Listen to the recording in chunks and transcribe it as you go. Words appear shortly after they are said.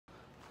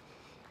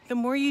the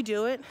more you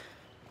do it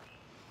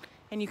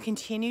and you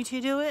continue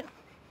to do it,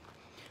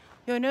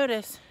 you'll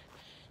notice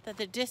that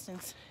the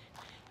distance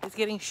is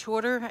getting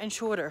shorter and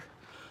shorter.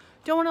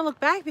 Don't want to look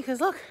back because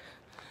look,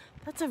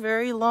 that's a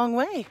very long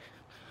way,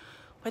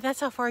 but that's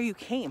how far you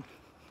came.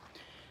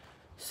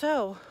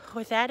 So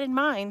with that in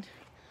mind,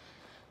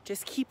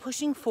 just keep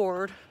pushing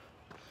forward.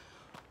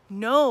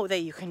 Know that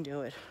you can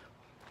do it.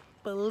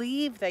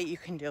 Believe that you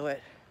can do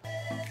it.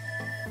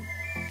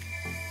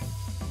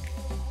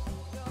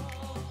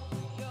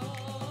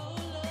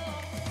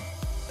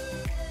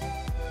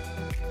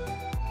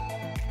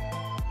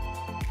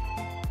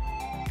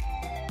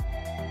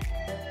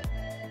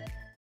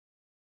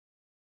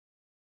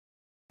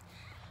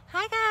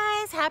 Hi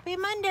guys, happy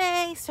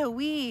Monday. So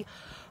we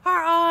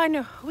are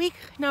on week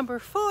number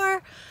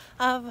 4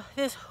 of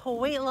this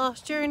weight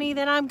loss journey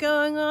that I'm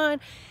going on.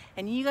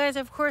 And you guys,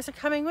 of course, are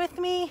coming with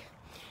me.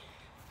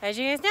 As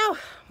you guys know,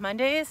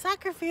 Monday is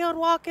soccer field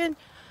walking.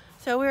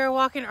 So we are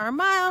walking our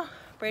mile.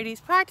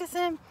 Brady's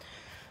practicing.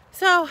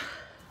 So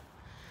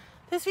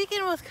this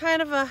weekend was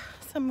kind of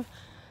some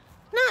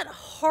not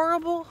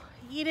horrible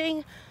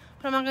eating,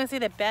 but I'm not going to say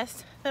the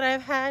best that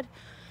I've had.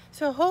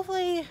 So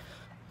hopefully,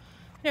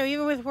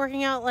 even with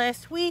working out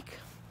last week,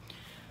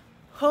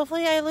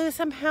 hopefully I lose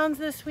some pounds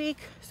this week.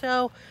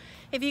 So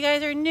if you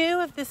guys are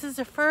new, if this is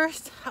the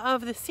first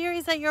of the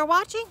series that you're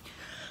watching,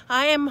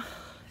 I am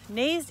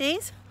Nays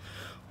Days.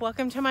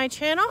 Welcome to my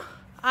channel.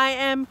 I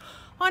am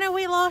on a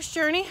weight loss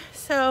journey.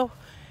 So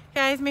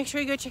guys, make sure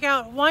you go check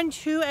out 1,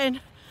 2, and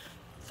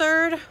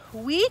 3rd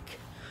week.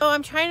 So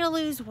I'm trying to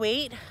lose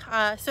weight.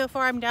 So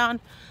far I'm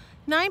down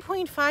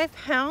 9.5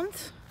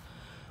 pounds,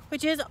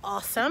 which is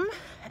awesome.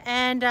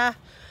 And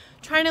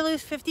trying to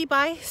lose 50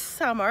 by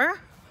summer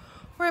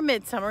or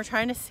midsummer,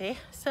 trying to see.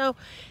 So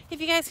if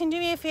you guys can do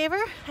me a favor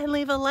and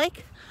leave a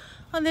like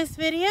on this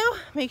video,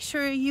 make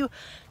sure you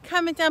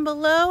comment down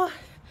below,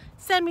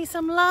 send me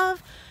some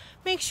love,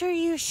 make sure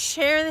you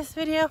share this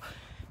video,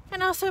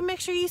 and also make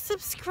sure you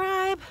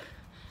subscribe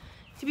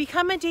to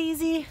become a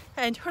daisy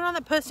and turn on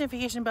the post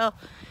notification bell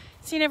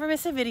so you never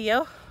miss a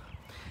video.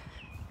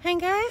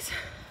 And guys,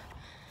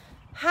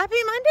 happy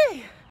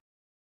Monday.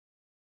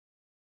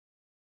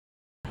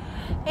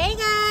 Hey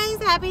guys,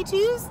 happy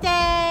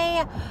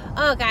Tuesday.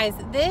 Oh guys,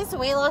 this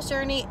weight loss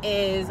journey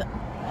is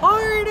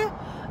hard.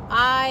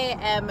 I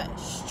am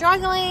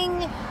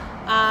struggling.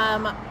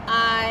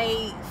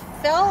 I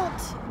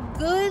felt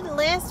good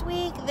last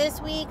week. This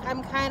week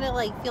I'm kind of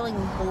like feeling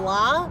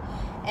blah,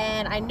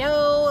 and I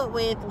know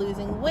with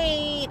losing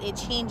weight it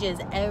changes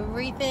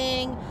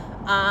everything,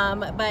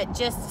 but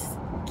just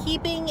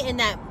keeping in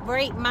that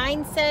right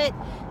mindset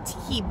to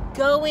keep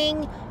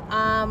going.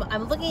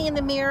 I'm looking in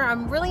the mirror.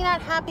 I'm really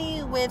not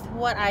happy with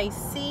what I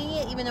see,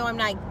 even though I'm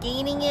not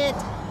gaining it.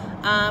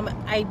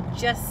 I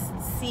just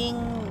seeing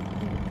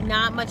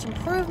not much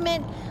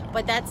improvement,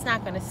 but that's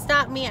not going to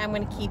stop me. I'm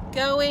going to keep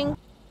going.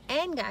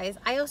 And guys,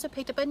 I also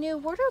picked up a new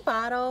water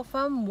bottle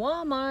from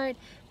Walmart.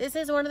 This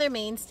is one of their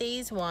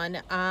mainstays one.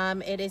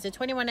 It is a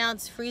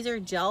 21-ounce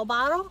freezer gel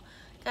bottle.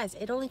 Guys,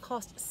 it only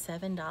cost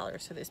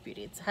 $7 for this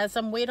beauty. It has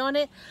some weight on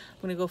it.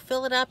 I'm going to go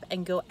fill it up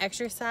and go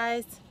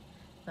exercise.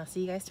 And I'll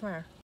see you guys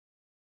tomorrow.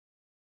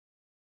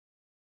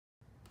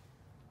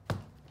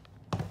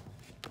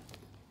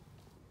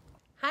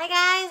 Hi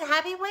guys,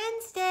 happy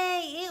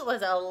Wednesday. It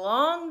was a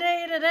long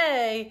day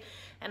today,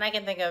 and I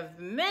can think of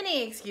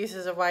many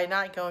excuses of why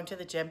not going to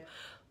the gym,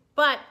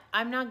 but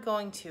I'm not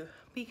going to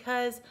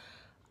because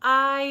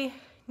I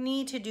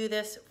need to do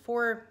this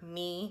for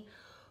me,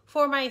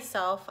 for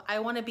myself. I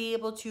want to be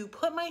able to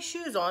put my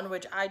shoes on,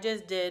 which I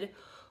just did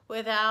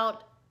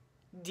without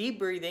deep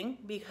breathing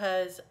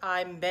because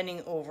I'm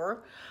bending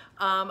over.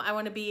 I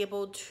want to be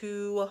able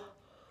to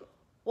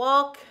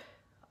walk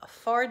a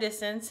far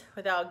distance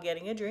without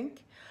getting a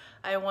drink.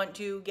 I want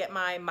to get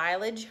my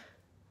mileage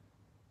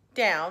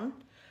down,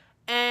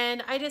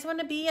 and I just want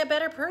to be a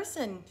better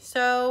person.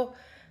 So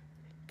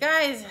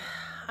guys,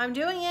 I'm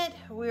doing it.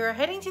 We are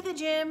heading to the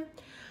gym.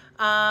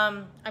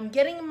 I'm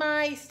getting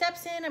my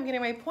steps in. I'm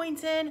getting my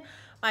points in.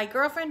 My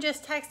girlfriend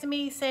just texted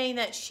me saying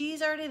that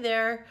she's already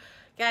there.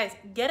 Guys,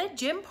 get a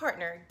gym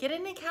partner, get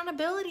an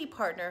accountability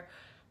partner.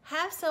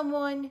 Have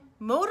someone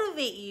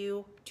motivate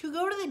you to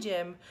go to the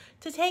gym,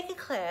 to take a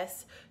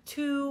class,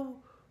 to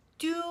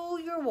do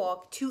your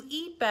walk, to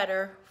eat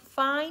better.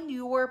 Find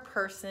your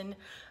person.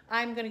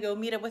 I'm gonna go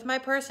meet up with my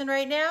person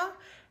right now,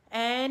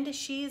 and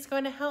she's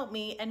going to help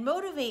me and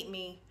motivate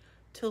me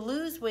to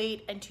lose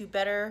weight and to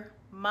better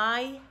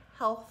my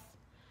health.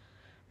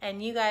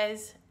 And you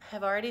guys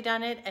have already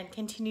done it and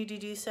continue to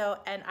do so,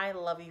 and I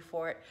love you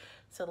for it.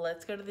 So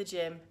let's go to the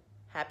gym.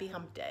 Happy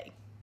hump day.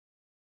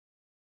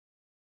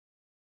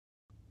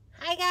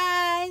 Hi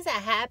guys,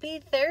 happy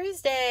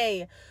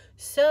Thursday.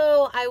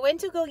 So I went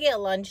to go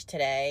get lunch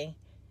today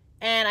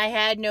and I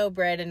had no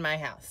bread in my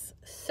house.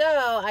 So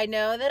I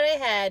know that I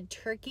had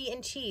turkey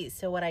and cheese.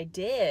 So what I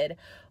did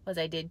was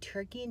I did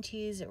turkey and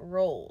cheese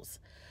rolls.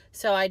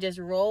 So I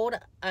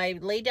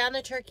laid down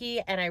the turkey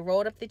and I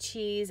rolled up the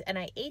cheese and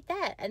I ate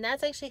that. And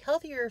that's actually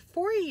healthier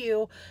for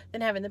you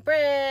than having the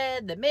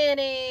bread, the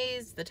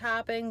mayonnaise, the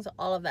toppings,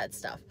 all of that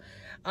stuff.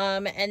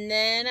 And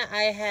then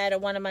I had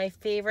one of my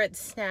favorite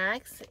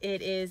snacks.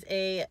 It is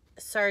a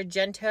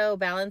Sargento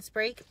balance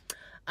break.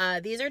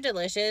 These are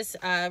delicious,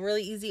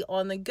 really easy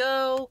on the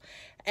go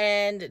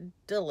and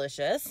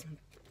delicious.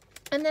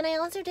 And then I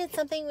also did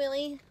something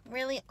really,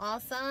 really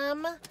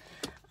awesome.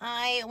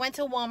 I went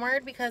to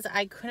Walmart because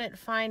I couldn't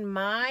find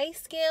my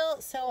scale,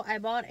 so I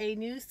bought a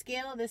new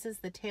scale. This is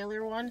the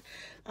Taylor one.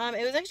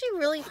 It was actually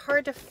really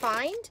hard to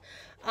find.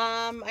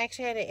 I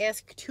actually had to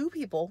ask 2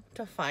 people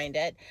to find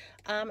it,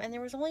 and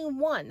there was only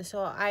one,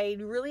 so I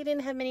really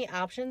didn't have many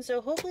options. So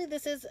hopefully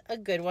this is a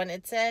good one.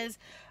 It says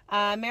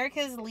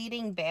America's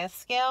leading bath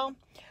scale.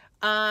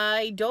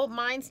 I don't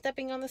mind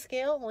stepping on the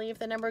scale, only if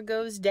the number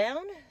goes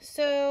down.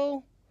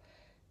 So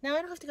now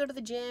I don't have to go to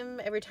the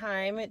gym every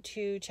time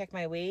to check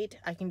my weight.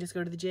 I can just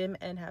go to the gym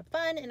and have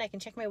fun, and I can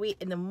check my weight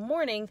in the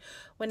morning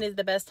when is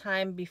the best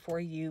time before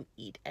you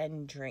eat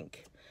and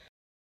drink.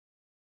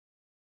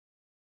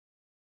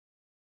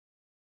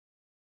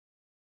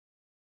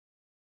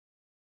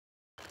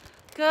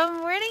 Good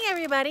morning,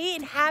 everybody,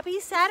 and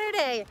happy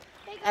Saturday.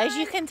 Hey, as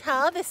you can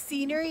tell, the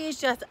scenery is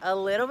just a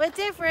little bit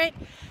different.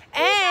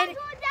 And going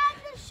down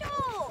the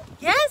show.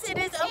 Yes, it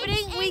is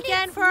opening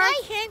weekend for our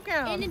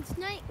campground. And it's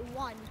night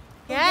 1.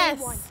 Yes.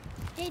 Day 1.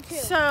 Day 2.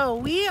 So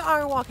we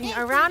are walking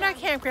around our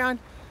campground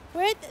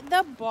with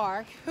the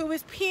Bark, who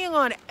is peeing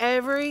on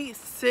every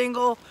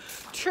single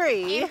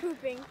tree. And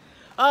pooping.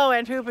 Oh,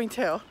 and pooping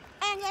too.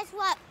 And guess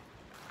what?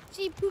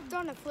 She pooped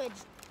on a fridge.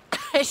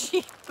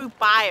 She pooped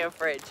by a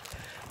fridge.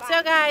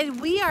 So guys,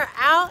 we are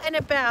out and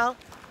about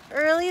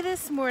early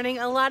this morning.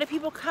 A lot of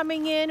people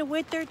coming in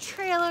with their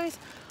trailers.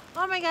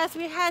 Oh my gosh,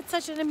 we had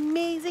such an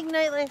amazing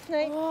night last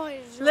night. Oh,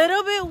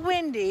 little bit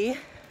windy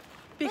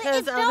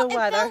because of the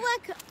weather.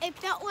 It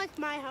felt like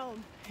my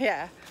home.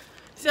 Yeah.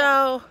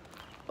 So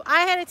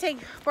I had to take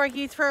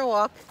Barkeets for a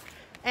walk,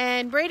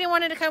 and Brayden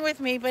wanted to come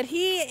with me, but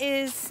he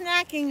is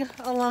snacking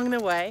along the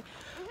way.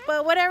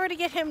 But whatever to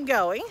get him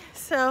going.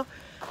 So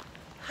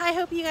I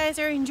hope you guys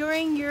are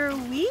enjoying your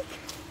week.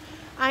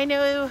 I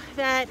know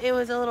that it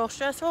was a little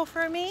stressful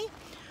for me,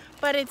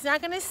 but it's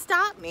not going to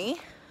stop me.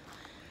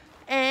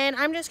 And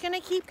I'm just going to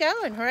keep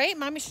going, right?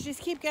 Mommy should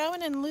just keep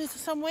going and lose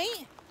some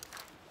weight.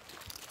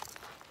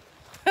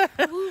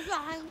 Lose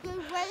 100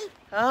 weight?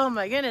 Oh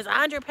my goodness,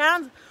 100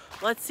 pounds.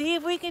 Let's see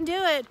if we can do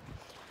it.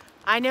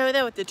 I know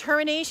that with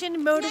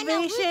determination,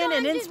 motivation,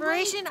 and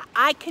inspiration,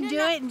 I can do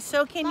it, and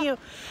so can you.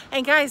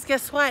 And guys,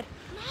 guess what?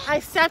 I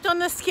stepped on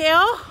the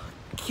scale.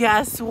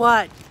 Guess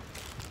what?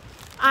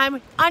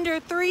 I'm under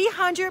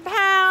 300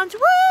 pounds.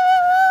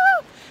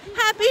 Woo!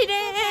 Happy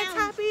dance,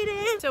 happy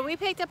dance. So we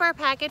picked up our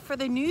packet for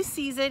the new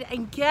season,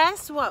 and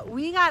guess what?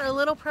 We got a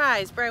little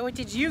prize. Bri, what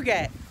did you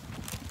get?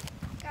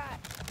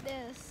 Got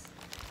this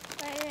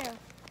right here.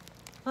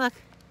 Look.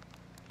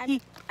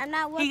 I'm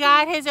not working. He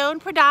got his own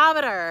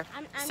pedometer.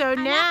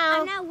 I'm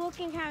not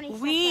working how many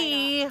steps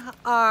we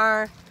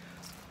are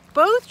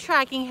both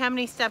tracking how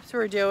many steps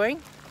we're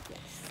doing. Yes.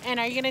 And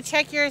are you going to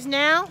check yours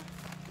now?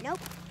 Nope.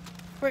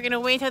 We're going to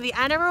wait till the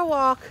end of our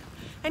walk.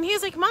 And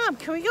he's like, Mom,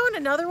 can we go on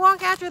another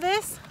walk after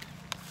this?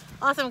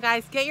 Awesome,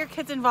 guys. Get your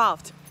kids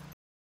involved.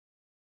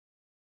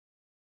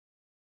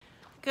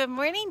 Good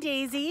morning,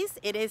 daisies.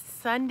 It is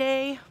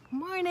Sunday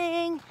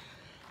morning,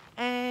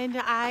 and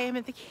I am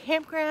at the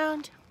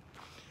campground.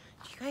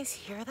 Do you guys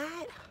hear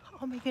that?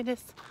 Oh my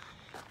goodness.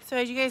 So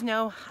as you guys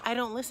know, I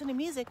don't listen to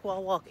music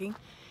while walking.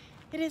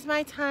 It is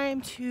my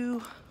time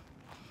to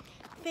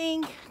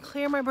think,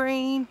 clear my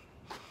brain,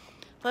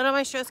 let all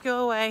my stress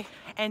go away.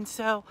 And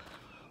so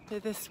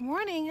this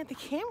morning at the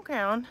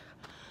campground,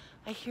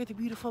 I hear the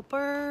beautiful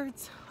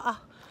birds. Oh,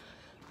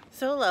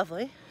 so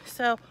lovely.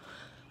 So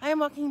I am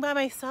walking by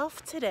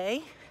myself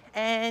today,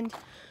 and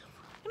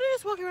I'm gonna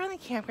just walk around the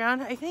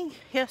campground. I think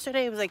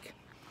yesterday it was like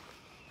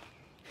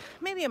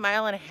maybe 1.5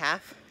 miles.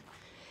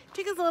 It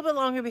took us a little bit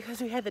longer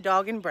because we had the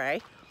dog and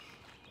Bray,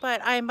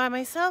 but I am by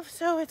myself,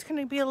 so it's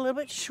gonna be a little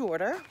bit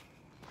shorter.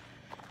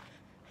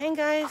 And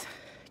guys,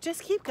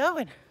 just keep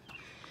going.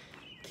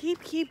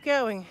 Keep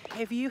going.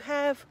 If you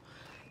have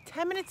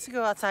 10 minutes to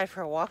go outside for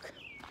a walk,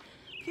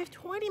 if you have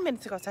 20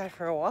 minutes to go outside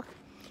for a walk,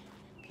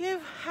 if you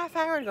have half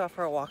hour to go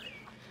for a walk,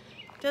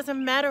 it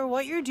doesn't matter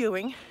what you're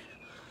doing,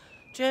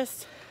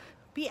 just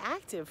be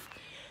active.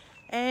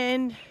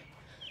 And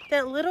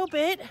that little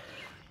bit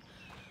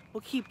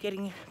will keep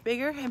getting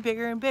bigger and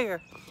bigger and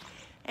bigger.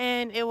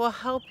 And it will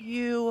help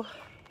you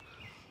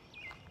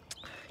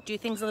do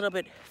things a little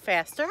bit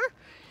faster.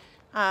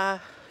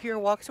 Your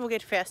walks will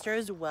get faster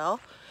as well.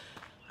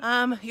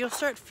 You'll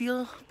start to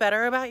feel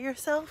better about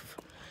yourself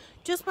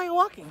just by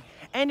walking.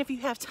 And if you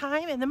have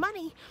time and the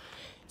money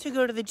to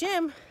go to the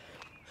gym,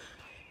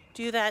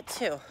 do that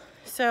too.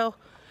 So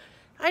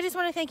I just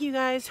want to thank you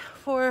guys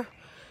for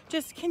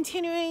just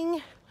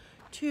continuing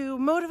to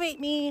motivate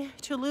me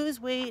to lose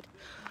weight.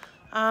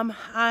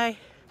 I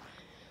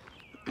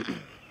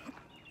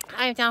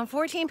I'm down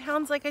 14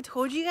 pounds like I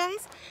told you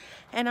guys,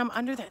 and I'm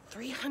under that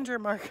 300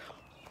 mark.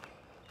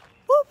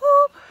 Whoop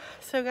whoop.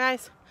 So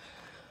guys,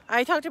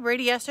 I talked to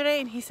Brady yesterday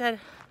and he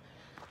said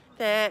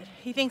that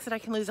he thinks that I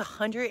can lose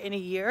 100 in a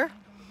year.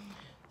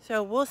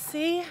 So we'll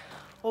see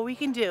what we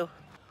can do.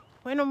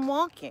 When I'm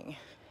walking,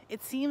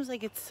 it seems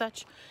like it's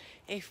such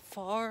a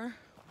far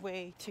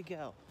way to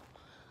go.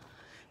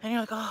 And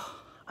you're like, oh,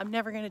 I'm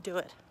never gonna do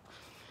it.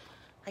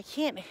 I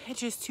can't, it's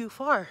just too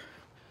far.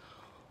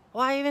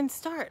 Why even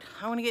start?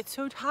 I want to get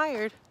so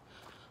tired,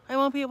 I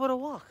won't be able to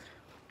walk.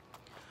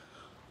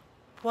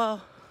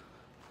 Well,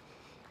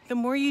 the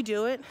more you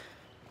do it,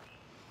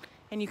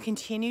 and you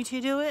continue to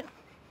do it,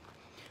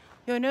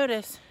 you'll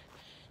notice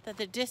that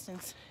the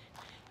distance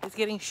is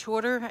getting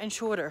shorter and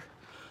shorter.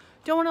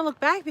 Don't want to look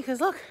back because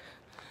look,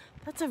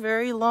 that's a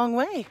very long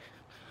way,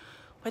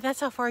 but that's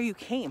how far you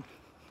came.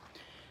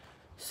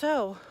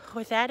 So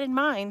with that in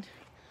mind,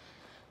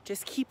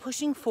 just keep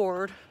pushing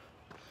forward.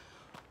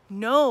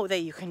 Know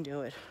that you can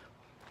do it.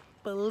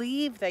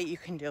 Believe that you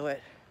can do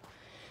it.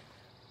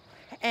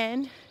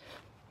 And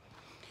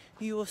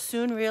you will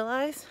soon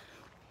realize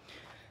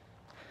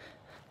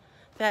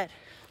that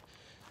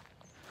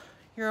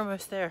you're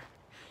almost there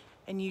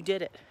and you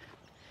did it.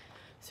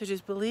 So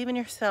just believe in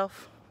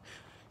yourself,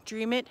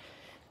 dream it,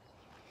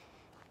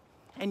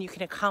 and you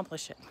can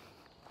accomplish it.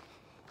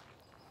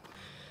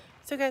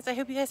 So guys, I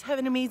hope you guys have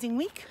an amazing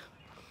week.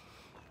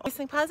 Always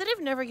think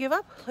positive, never give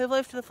up, live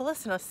life to the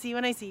fullest, and I'll see you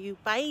when I see you.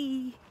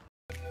 Bye.